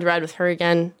been fun to ride with her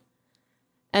again.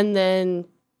 And then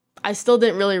I still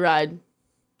didn't really ride.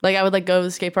 Like I would like go to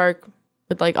the skate park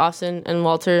with like Austin and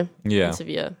Walter and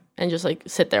Sevilla, and just like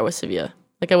sit there with Sevilla.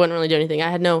 Like I wouldn't really do anything. I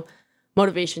had no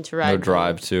motivation to ride. No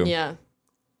drive too. Yeah.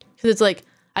 Because it's like,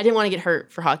 I didn't want to get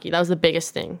hurt for hockey. That was the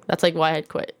biggest thing. That's like why I had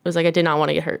quit. It was like, I did not want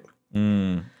to get hurt.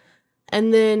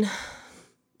 And then,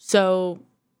 so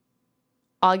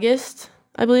August,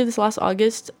 I believe this last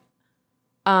August,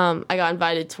 I got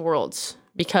invited to Worlds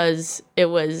because it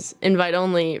was invite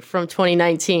only from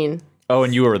 2019. Oh,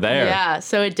 and you were there. Yeah,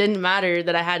 so it didn't matter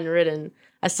that I hadn't ridden.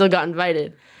 I still got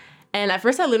invited. And at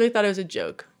first I literally thought it was a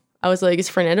joke. I was like, is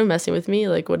Fernando messing with me?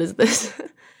 Like, what is this?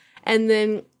 And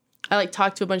then I like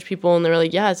talked to a bunch of people, and they were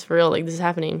like, yeah, it's for real. Like, this is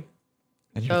happening.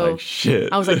 And you're like,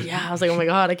 shit. I was like, yeah. I was like, oh my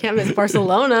God, I can't miss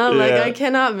Barcelona. Like, I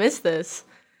cannot miss this.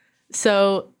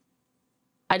 So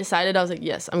I decided, I was like,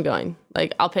 yes, I'm going.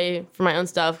 Like, I'll pay for my own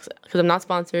stuff because I'm not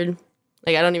sponsored.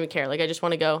 Like, I don't even care. Like, I just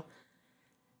want to go.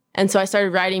 And so I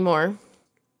started riding more.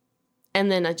 And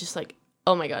then I just like,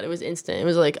 oh my God, it was instant. It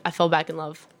was like, I fell back in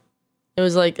love. It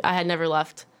was like, I had never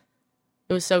left.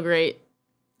 It was so great.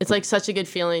 It's like such a good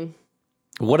feeling.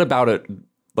 What about it,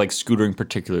 like scootering in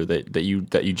particular, that you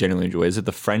genuinely enjoy? Is it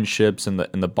the friendships and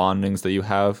the bondings that you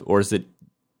have, or is it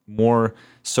more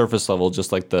surface level,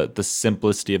 just like the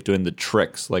simplicity of doing the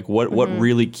tricks? Like what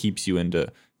really keeps you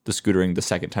into the scootering the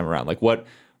second time around? Like what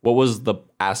was the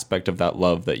aspect of that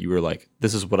love that you were like,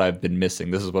 this is what I've been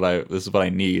missing. This is what I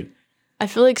need. I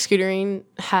feel like scootering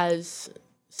has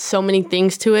so many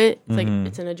things to it. It's like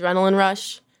it's an adrenaline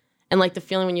rush, and like the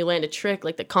feeling when you land a trick,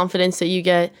 like the confidence that you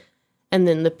get, and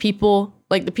then the people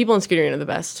in scootering are the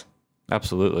best.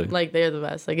 Absolutely. Like they're the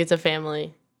best. Like it's a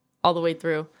family all the way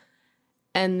through.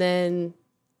 And then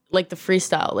like the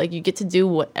freestyle. Like you get to do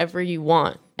whatever you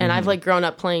want. And I've like grown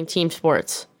up playing team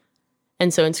sports.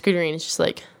 And so in scootering, it's just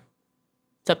like,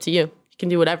 it's up to you. You can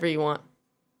do whatever you want.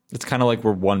 It's kind of like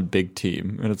we're one big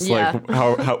team. And it's Yeah.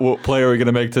 like, what play are we going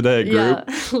to make today, group?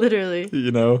 Yeah, literally.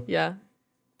 You know? Yeah.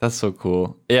 That's so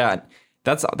cool. Yeah.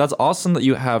 That's awesome that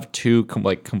you have two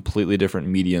like completely different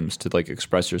mediums to like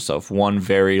express yourself. One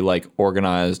very like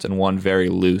organized and one very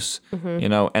loose, you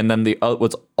know? And then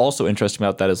what's also interesting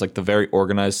about that is like the very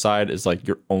organized side is like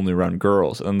you're only around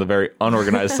girls. And the very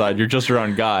unorganized side, you're just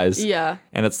around guys. Yeah.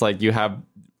 And it's like you have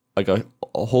like a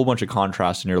whole bunch of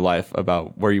contrast in your life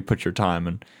about where you put your time.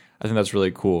 And I think that's really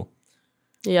cool.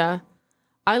 Yeah.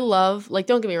 I love, like,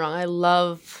 don't get me wrong, I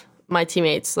love my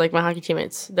teammates, like my hockey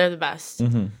teammates. They're the best.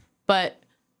 But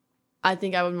I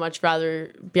think I would much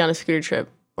rather be on a scooter trip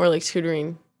or like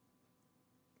scootering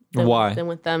Why? than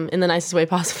with them in the nicest way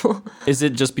possible. Is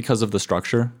it just because of the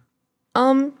structure?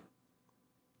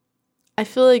 I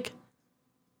feel like,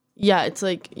 yeah, it's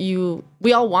like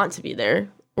we all want to be there.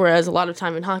 Whereas a lot of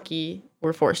time in hockey,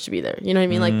 we're forced to be there. You know what I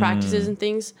mean? Like practices and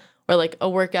things or like a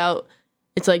workout.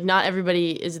 It's like not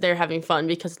everybody is there having fun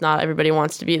because not everybody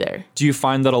wants to be there. Do you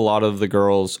find that a lot of the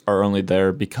girls are only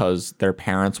there because their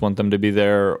parents want them to be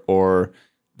there, or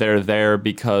they're there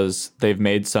because they've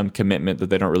made some commitment that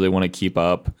they don't really want to keep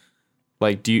up?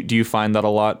 Like, do you find that a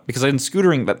lot? Because in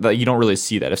scootering, that you don't really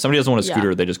see that. If somebody doesn't want to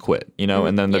scooter, they just quit, you know,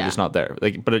 and then they're just not there.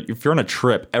 Like, but if you're on a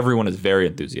trip, everyone is very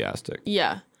enthusiastic.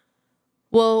 Yeah.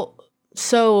 Well,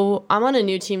 so I'm on a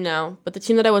new team now, but the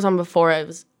team that I was on before, it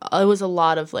was a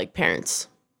lot of like parents.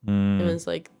 It was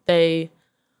like they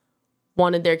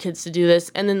wanted their kids to do this,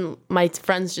 and then my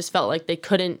friends just felt like they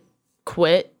couldn't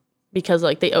quit because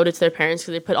like they owed it to their parents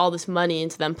because they put all this money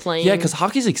into them playing. Yeah, because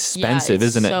hockey's expensive,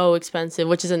 isn't it? So expensive,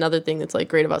 which is another thing that's like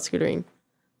great about scootering.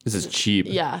 This is cheap.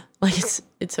 Yeah, like it's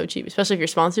so cheap, especially if you're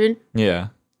sponsored. Yeah.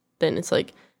 Then it's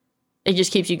like it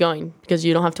just keeps you going because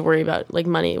you don't have to worry about like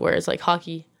money. Whereas like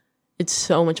hockey, it's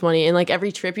so much money, and like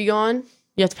every trip you go on,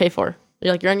 you have to pay for.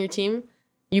 You're on your team,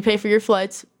 you pay for your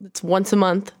flights. It's once a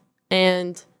month,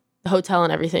 and the hotel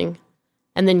and everything,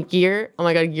 and then gear. Oh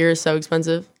my god, gear is so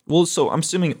expensive. Well, so I'm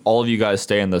assuming all of you guys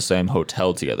stay in the same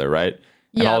hotel together, right?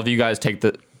 And Yeah. all of you guys take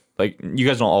you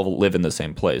guys don't all live in the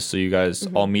same place, so you guys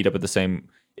all meet up at the same.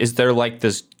 Is there like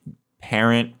this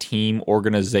parent team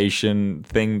organization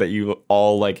thing that you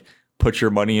all like put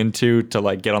your money into to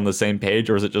like get on the same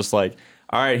page, or is it just like,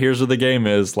 all right, here's where the game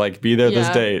is, like be there this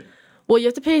Yeah. date? Well, you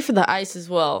have to pay for the ice as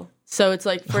well. So it's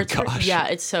like for gosh.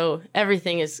 it's so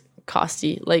everything is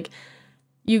costy. Like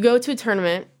you go to a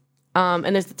tournament,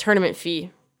 and there's the tournament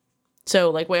fee.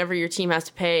 So like whatever your team has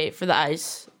to pay for the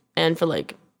ice and for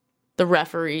like the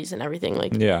referees and everything.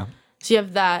 Like Yeah. so you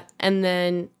have that, and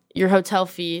then your hotel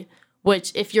fee,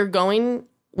 which if you're going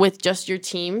with just your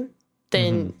team,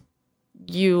 then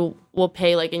you will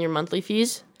pay like in your monthly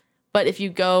fees. But if you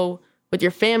go with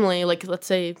your family, like let's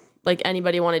say like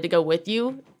anybody wanted to go with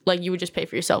you, like you would just pay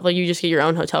for yourself. Like you just get your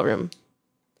own hotel room.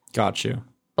 Got you.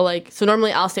 But like so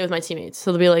normally I'll stay with my teammates.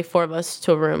 So there'll be like 4 of us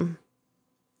to a room.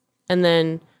 And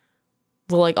then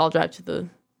we'll like all drive to the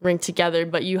rink together,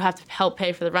 but you have to help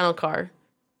pay for the rental car.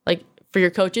 Like for your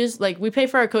coaches, like we pay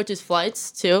for our coaches'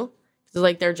 flights too. It's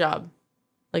like their job.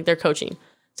 Like they're coaching.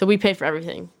 So we pay for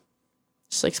everything.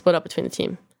 Just like split up between the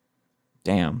team.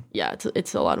 Damn. Yeah,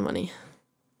 it's a lot of money.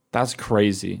 That's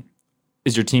crazy.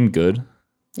 Is your team good?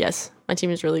 Yes, my team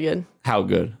is really good. How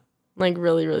good? Like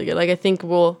really, really good. Like I think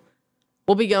we'll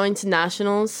be going to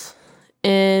nationals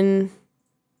in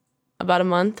about a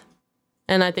month,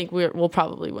 and I think we'll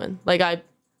probably win. Like I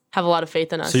have a lot of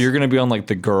faith in us. So you're going to be on like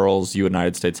the girls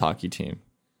United States hockey team.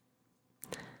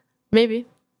 Maybe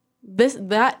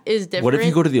that is different. What if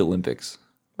you go to the Olympics?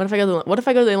 What if I go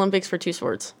to the Olympics for 2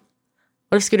 sports?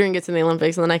 What if scootering gets in the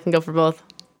Olympics and then I can go for both?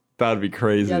 That'd be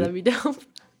crazy. Yeah, that'd be dope.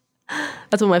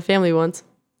 That's what my family wants.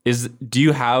 Do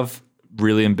you have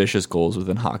really ambitious goals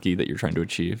within hockey that you're trying to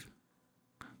achieve?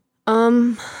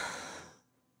 A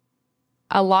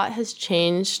lot has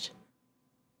changed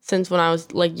since when I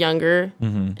was like younger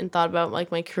and thought about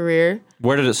like my career.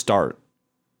 Where did it start?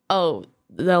 Oh,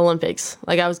 the Olympics.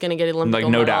 Like I was gonna get an Olympic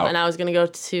Like, no medal, doubt. and I was gonna go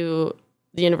to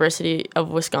the University of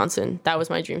Wisconsin. That was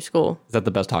my dream school. Is that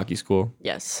the best hockey school?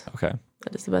 Yes, Okay.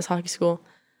 that is the best hockey school.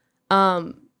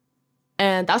 And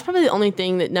that's probably the only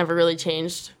thing that never really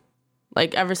changed.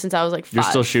 Like ever since I was like 5. You're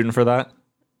still shooting for that?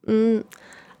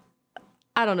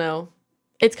 I don't know.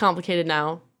 It's complicated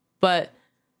now, but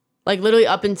like literally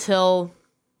up until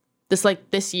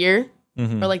this year or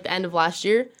like the end of last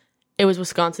year, it was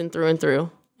Wisconsin through and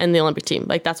through and the Olympic team.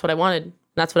 Like that's what I wanted.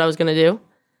 That's what I was going to do.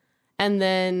 And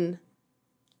then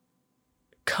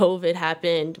COVID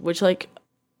happened, which like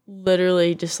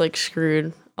literally just like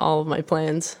screwed all of my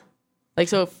plans. Like,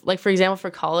 so like for example, for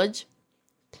college,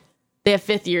 they have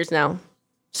 5th years now.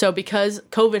 So because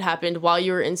COVID happened while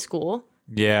you were in school,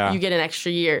 Yeah. you get an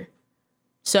extra year.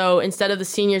 So instead of the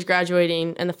seniors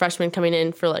graduating and the freshmen coming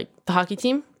in for like the hockey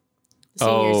team, the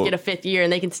seniors get a 5th year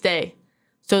and they can stay.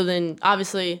 So then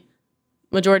obviously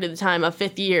majority of the time a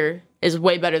 5th year is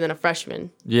way better than a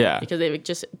freshman Yeah. because they've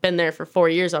just been there for 4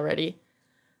 years already.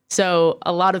 So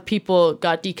a lot of people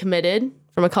got decommitted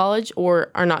from a college or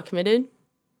are not committed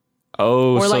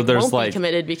Oh, or so like there's won't like be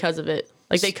committed because of it.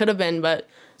 Like they could have been, but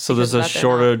so there's a because of that, they're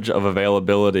shortage of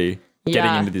availability getting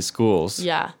Yeah. into these schools.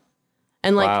 yeah.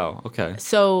 And like Wow. Okay.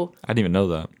 so I didn't even know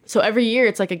that. So every year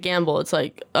it's like a gamble. It's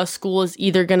like a school is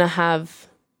either going to have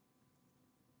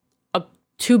a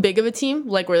too big of a team,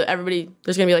 like where there's going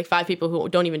to be like 5 people who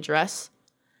don't even dress,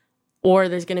 or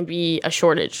there's going to be a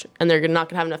shortage and they're not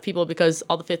going to have enough people because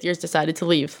all the 5th years decided to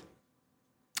leave.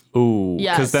 Ooh.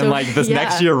 Yeah, Because then so- like this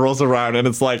next yeah. year rolls around and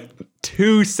it's like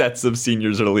 2 sets of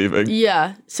seniors are leaving.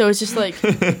 Yeah. So it's just like,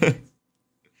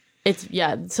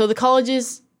 So the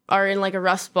colleges are in like a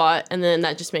rough spot, and then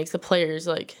that just makes the players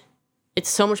like, it's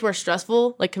so much more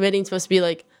stressful. Like committing supposed to be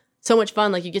like so much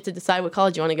fun. Like you get to decide what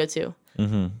college you want to go to.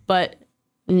 Mm-hmm. But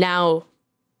now,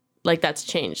 like that's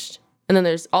changed. And then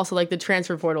there's also like the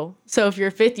transfer portal. So if you're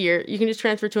a 5th year, you can just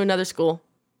transfer to another school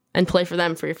and play for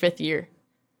them for your 5th year.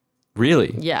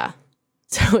 Really? Yeah.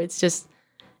 So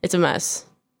it's a mess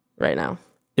right now.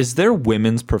 Is there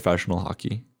women's professional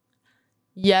hockey?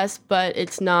 Yes, but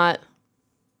it's not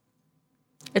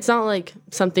like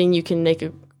something you can make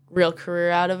a real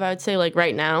career out of, I would say, like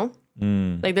right now.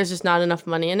 Like there's just not enough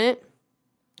money in it.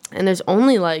 And there's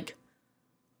only like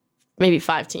maybe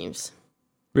 5 teams.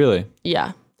 Really?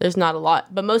 Yeah, there's not a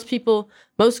lot. But most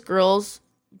girls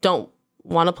don't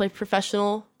want to play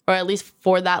professional, or at least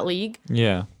for that league,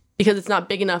 Yeah. because it's not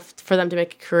big enough for them to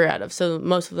make a career out of. So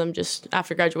most of them just,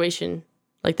 after graduation,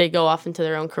 like they go off into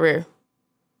their own career.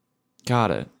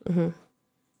 Got it. Mm-hmm.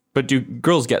 But do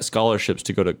girls get scholarships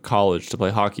to go to college to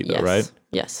play hockey though, Yes. right?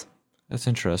 Yes. That's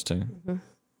interesting.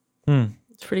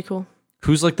 It's pretty cool.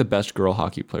 Who's like the best girl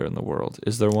hockey player in the world?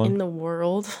 Is there one? In the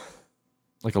world,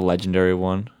 Like a legendary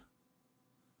one?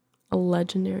 a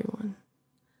legendary one.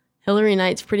 Hillary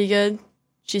Knight's pretty good.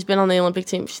 She's been on the Olympic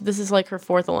team. This is like her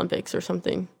 4th Olympics or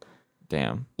something.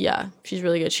 Damn. Yeah, she's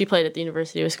really good. She played at the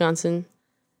University of Wisconsin.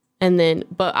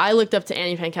 But I looked up to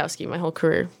Annie Pankowski my whole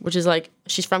career, which is like,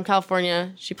 she's from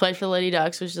California. She played for the Lady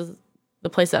Ducks, which is the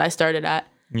place that I started at.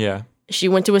 Yeah. She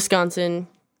went to Wisconsin,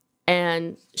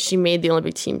 and she made the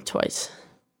Olympic team twice.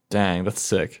 Dang, that's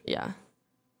sick. Yeah.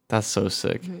 That's so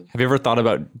sick. Have you ever thought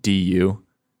about DU?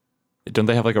 Don't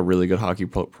they have like a really good hockey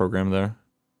program there?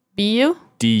 BU?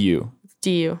 DU,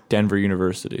 DU. Denver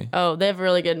University. Oh, they have a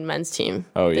really good men's team.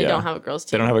 Oh, They yeah. don't have a girls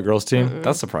They team. don't have a girls team?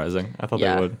 That's surprising. I thought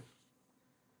Yeah. they would.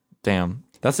 Damn.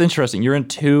 That's interesting. You're in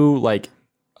 2 like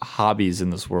hobbies in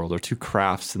this world, or 2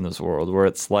 crafts in this world, where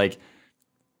it's like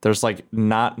there's like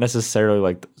not necessarily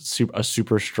like a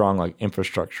super strong like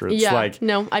infrastructure. It's Yeah. like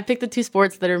No, I picked the 2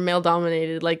 sports that are male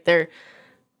dominated. Like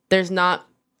there's not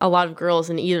a lot of girls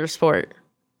in either sport,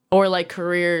 or like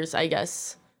careers, I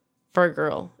guess, for a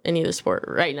girl in either sport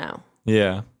right now.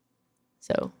 yeah.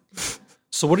 So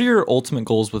So what are your ultimate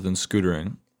goals within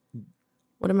scootering?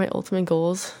 what are my ultimate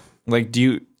goals? Like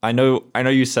I know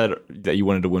you said that you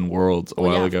wanted to win worlds a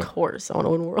while yeah, ago. of course, I want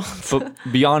to win worlds. But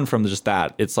beyond from just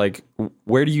that, it's like,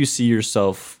 where do you see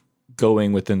yourself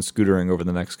going within scootering over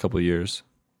the next couple of years?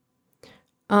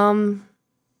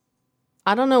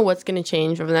 I don't know what's going to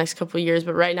change over the next couple of years,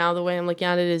 but right now the way I'm looking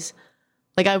at it is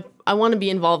like I want to be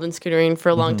involved in scootering for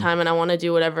a long time, and I want to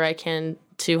do whatever I can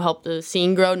to help the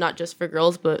scene grow, not just for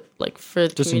girls, but like for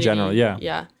the Just in community. general, yeah.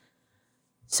 Yeah.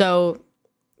 So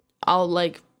I'll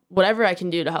like whatever I can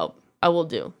do to help, I will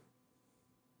do.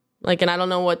 Like, and I don't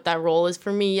know what that role is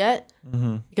for me yet,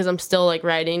 because I'm still like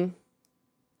riding.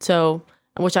 So,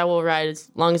 which I will ride as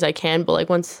long as I can, but like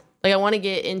once, like I want to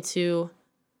get into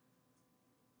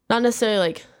not necessarily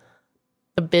like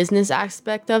the business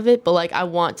aspect of it, but like I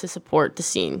want to support the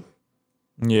scene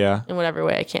Yeah. in whatever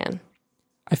way I can.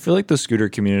 I feel like the scooter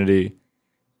community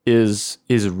is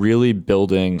really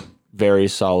building very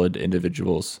solid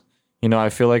individuals. You know, I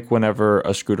feel like whenever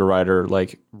a scooter rider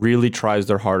like really tries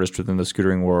their hardest within the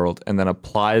scootering world and then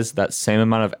applies that same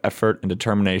amount of effort and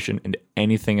determination into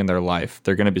anything in their life,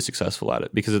 they're going to be successful at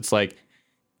it. Because it's like,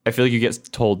 I feel like you get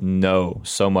told no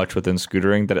so much within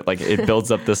scootering that it builds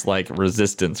up this like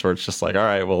resistance where it's just like, all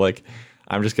right, well, like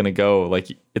I'm just going to go. Like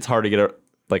it's hard to get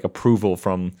like approval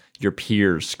from your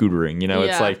peers scootering, you know?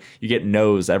 It's Yeah. like you get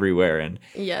no's everywhere.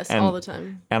 Yes, And- all the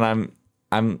time. And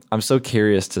I'm so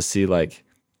curious to see like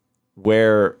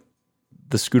where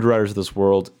the scooter riders of this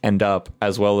world end up,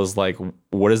 as well as like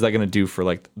what is that going to do for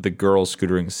like the girl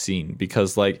scootering scene?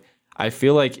 Because like I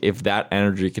feel like if that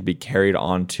energy could be carried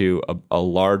onto a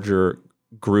larger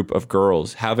group of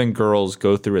girls, having girls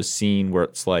go through a scene where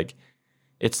it's like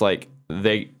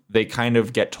they kind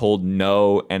of get told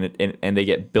no, and they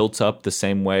get built up the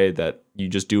same way that you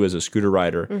just do as a scooter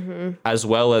rider, as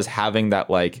well as having that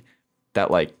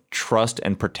trust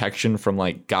and protection from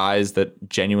like guys that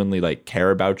genuinely like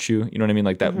care about you. You know what I mean?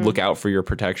 Like that look out for your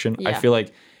protection. Yeah. I feel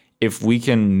like if we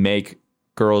can make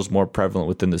girls more prevalent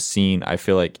within the scene, I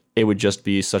feel like it would just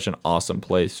be such an awesome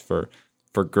place for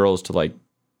girls to like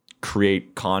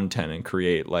create content and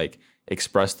create like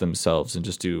express themselves and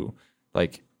just do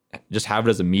like just have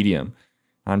it as a medium.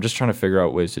 I'm just trying to figure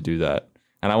out ways to do that.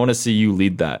 And I want to see you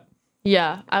lead that.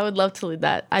 Yeah, I would love to lead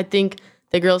that. I think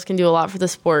the girls can do a lot for the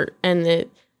sport, and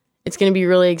it's going to be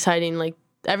really exciting. Like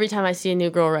every time I see a new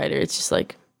girl rider, it's just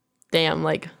like, damn,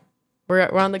 like we're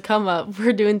on the come up.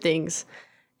 We're doing things.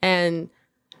 And,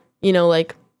 you know,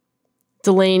 like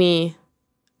Delaney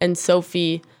and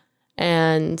Sophie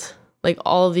and like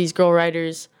all of these girl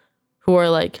riders who are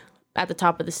like at the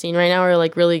top of the scene right now are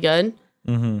like really good.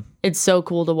 Mm-hmm. It's so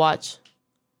cool to watch.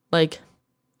 Like,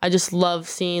 I just love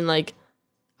seeing like,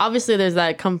 obviously there's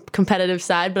that competitive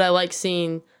side, but I like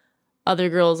seeing other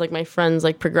girls, like my friends,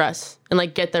 like progress and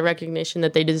like get the recognition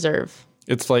that they deserve.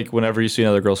 It's like whenever you see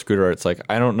another girl scooter, it's like,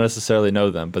 I don't necessarily know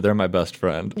them, but they're my best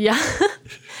friend. Yeah.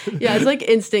 Yeah, it's like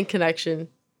instant connection.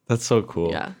 That's so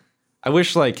cool. Yeah. I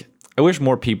wish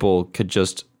more people could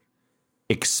just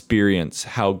experience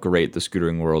how great the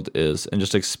scootering world is and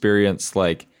just experience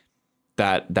like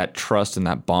that trust and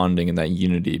that bonding and that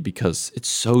unity, because it's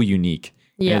so unique.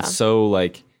 Yeah. And it's so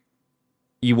like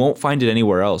you won't find it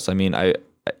anywhere else. I mean,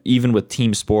 even with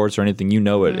team sports or anything, you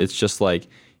know it. It's just like,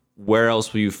 where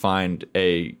else will you find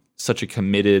such a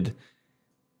committed,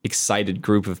 excited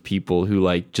group of people who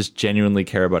like just genuinely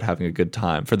care about having a good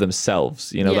time for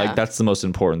themselves? You know, Yeah. like that's the most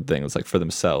important thing. It's like for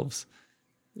themselves.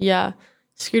 Yeah.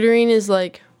 Scootering is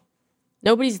like,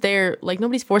 nobody's there, like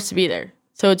nobody's forced to be there.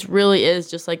 So it really is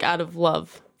just like out of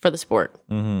love for the sport.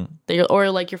 Mm-hmm.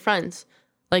 Or like your friends,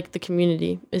 like the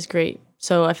community is great.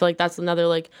 So I feel like that's another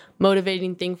like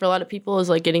motivating thing for a lot of people, is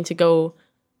like getting to go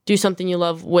do something you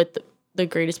love with the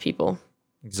greatest people.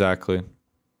 Exactly.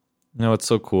 No, it's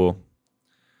so cool.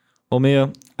 Well,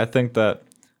 Mia, I think that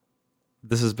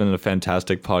this has been a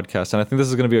fantastic podcast, and I think this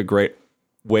is going to be a great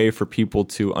way for people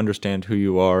to understand who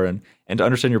you are and to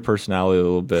understand your personality a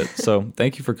little bit. So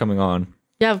thank you for coming on.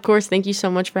 Yeah, of course. Thank you so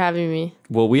much for having me.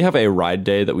 Well, we have a ride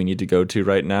day that we need to go to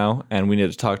right now, and we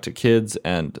need to talk to kids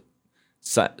and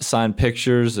sign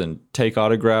pictures and take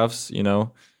autographs, you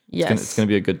know. Yes. It's going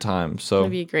to be a good time. So It's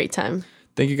going to be a great time.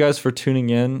 thank you guys for tuning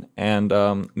in, and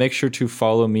make sure to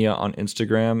follow Mia on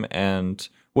Instagram. And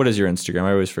what is your Instagram?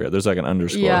 I always forget. There's like an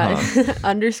underscore, huh?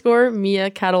 Underscore Mia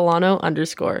Catalano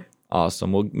 _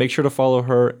 Awesome. Well, make sure to follow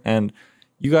her, and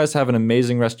you guys have an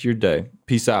amazing rest of your day.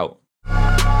 Peace out.